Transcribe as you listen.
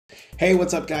Hey,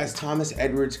 what's up guys? Thomas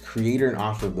Edwards, creator and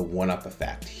author of The One-Up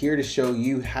Effect, here to show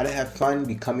you how to have fun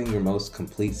becoming your most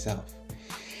complete self.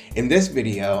 In this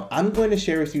video, I'm going to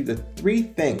share with you the 3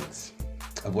 things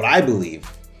of what I believe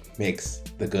makes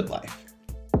the good life.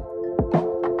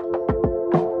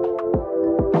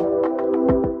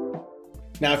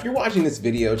 Now, if you're watching this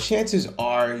video, chances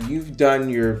are you've done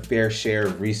your fair share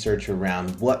of research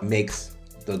around what makes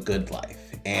the good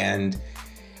life. And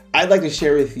I'd like to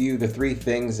share with you the 3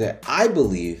 things that I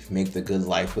believe make the good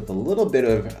life with a little bit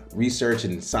of research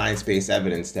and science-based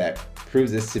evidence that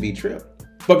proves this to be true.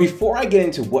 But before I get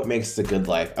into what makes the good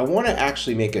life, I want to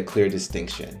actually make a clear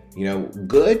distinction. You know,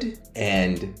 good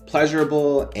and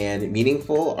pleasurable and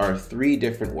meaningful are 3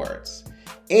 different words,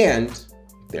 and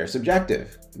they're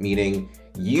subjective, meaning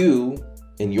you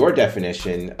and your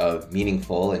definition of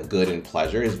meaningful and good and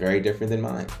pleasure is very different than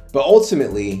mine. But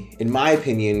ultimately, in my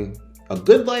opinion, a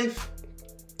good life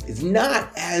is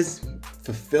not as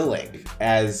fulfilling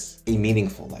as a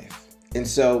meaningful life. And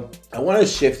so I want to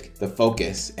shift the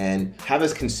focus and have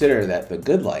us consider that the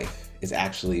good life is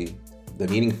actually the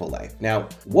meaningful life. Now,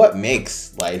 what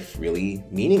makes life really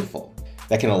meaningful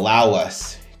that can allow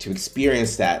us to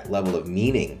experience that level of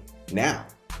meaning now,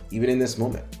 even in this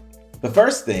moment? The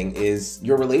first thing is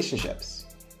your relationships,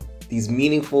 these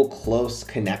meaningful, close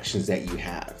connections that you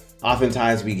have.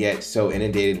 Oftentimes we get so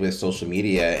inundated with social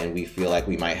media and we feel like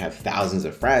we might have thousands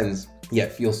of friends,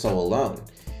 yet feel so alone.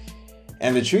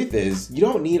 And the truth is, you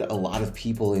don't need a lot of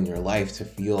people in your life to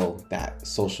feel that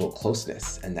social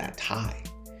closeness and that tie.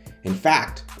 In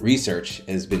fact, research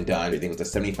has been done, I think it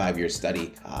was a 75-year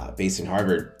study based in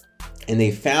Harvard, and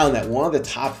they found that one of the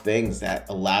top things that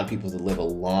allowed people to live a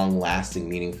long-lasting,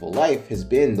 meaningful life has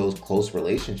been those close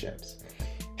relationships.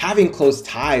 Having close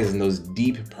ties and those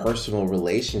deep personal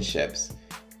relationships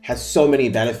has so many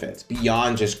benefits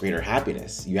beyond just greater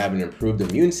happiness. You have an improved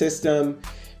immune system,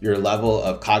 your level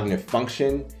of cognitive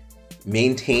function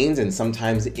maintains and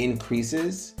sometimes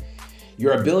increases,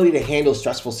 your ability to handle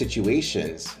stressful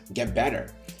situations get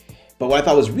better. But what I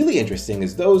thought was really interesting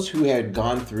is those who had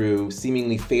gone through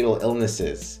seemingly fatal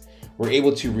illnesses were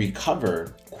able to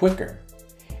recover quicker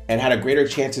and had a greater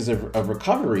chances of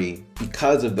recovery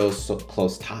because of those so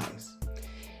close ties.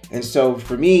 And so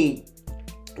for me,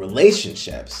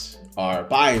 relationships are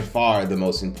by far the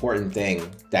most important thing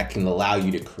that can allow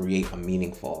you to create a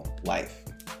meaningful life.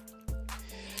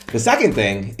 The second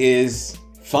thing is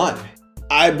fun.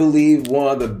 I believe one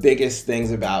of the biggest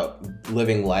things about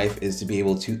living life is to be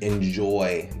able to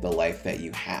enjoy the life that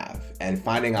you have and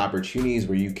finding opportunities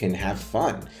where you can have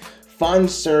fun. Fun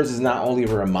serves as not only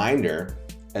a reminder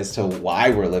as to why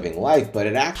we're living life, but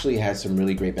it actually has some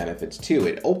really great benefits too.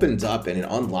 It opens up and it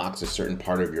unlocks a certain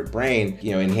part of your brain,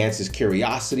 enhances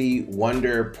curiosity,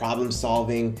 wonder, problem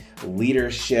solving,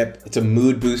 leadership. It's a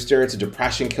mood booster, it's a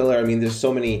depression killer. I mean, there's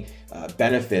so many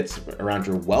benefits around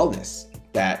your wellness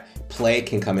that play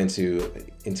can come into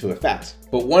effect.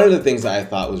 But one of the things that I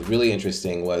thought was really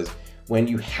interesting was when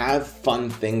you have fun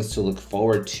things to look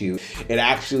forward to, it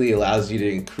actually allows you to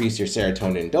increase your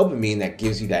serotonin and dopamine that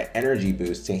gives you that energy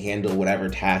boost to handle whatever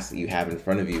task that you have in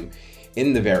front of you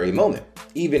in the very moment.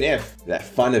 Even if that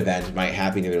fun event might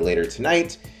happen either later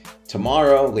tonight,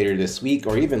 tomorrow, later this week,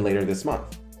 or even later this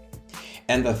month.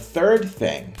 And the third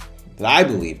thing that I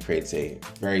believe creates a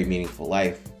very meaningful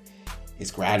life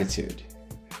is gratitude.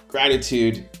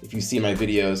 Gratitude, if you see my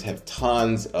videos, have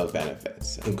tons of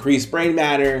benefits. Increased brain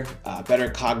matter, better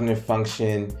cognitive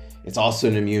function. It's also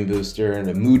an immune booster and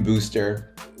a mood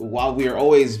booster. While we are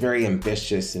always very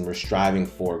ambitious and we're striving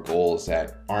for goals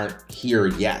that aren't here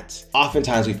yet,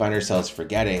 oftentimes we find ourselves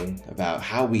forgetting about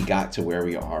how we got to where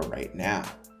we are right now.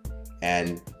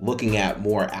 And looking at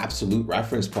more absolute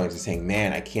reference points and saying,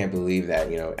 man, I can't believe that,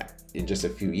 in just a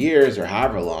few years or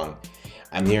however long,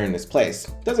 I'm here in this place.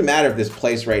 It doesn't matter if this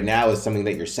place right now is something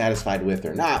that you're satisfied with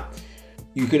or not.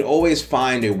 You can always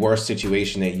find a worse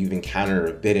situation that you've encountered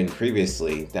or been in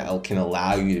previously that can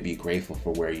allow you to be grateful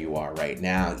for where you are right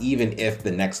now, even if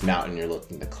the next mountain you're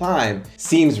looking to climb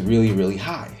seems really, really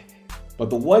high. But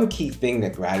the one key thing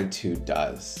that gratitude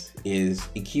does is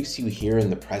it keeps you here in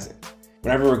the present.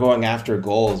 Whenever we're going after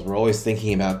goals, we're always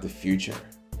thinking about the future.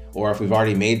 Or if we've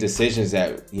already made decisions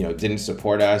that didn't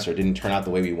support us or didn't turn out the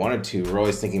way we wanted to, we're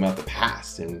always thinking about the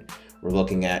past and we're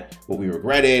looking at what we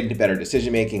regretted, better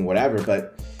decision making, whatever.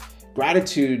 But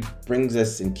gratitude brings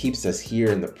us and keeps us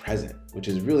here in the present, which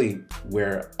is really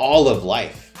where all of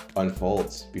life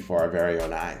unfolds before our very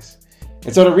own eyes.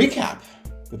 And so to recap,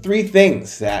 the 3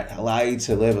 things that allow you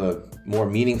to live a more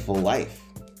meaningful life: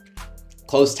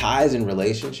 close ties and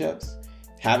relationships,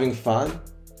 having fun,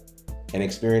 and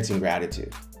experiencing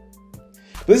gratitude.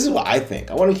 This is what I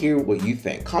think. I want to hear what you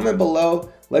think. Comment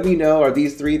below. Let me know, are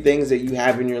these 3 things that you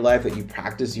have in your life that you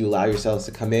practice, you allow yourselves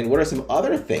to come in? What are some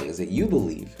other things that you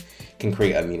believe can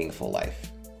create a meaningful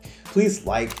life? Please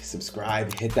like,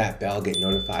 subscribe, hit that bell, get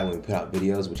notified when we put out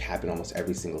videos, which happen almost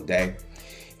every single day.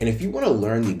 And if you want to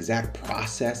learn the exact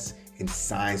process and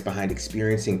science behind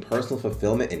experiencing personal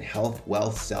fulfillment in health,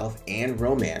 wealth, self, and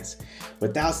romance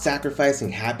without sacrificing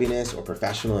happiness or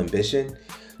professional ambition,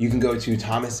 you can go to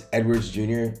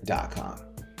thomasedwardsjr.com.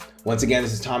 Once again,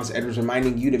 this is Thomas Edwards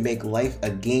reminding you to make life a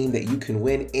game that you can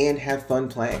win and have fun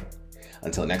playing.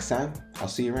 Until next time, I'll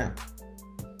see you around.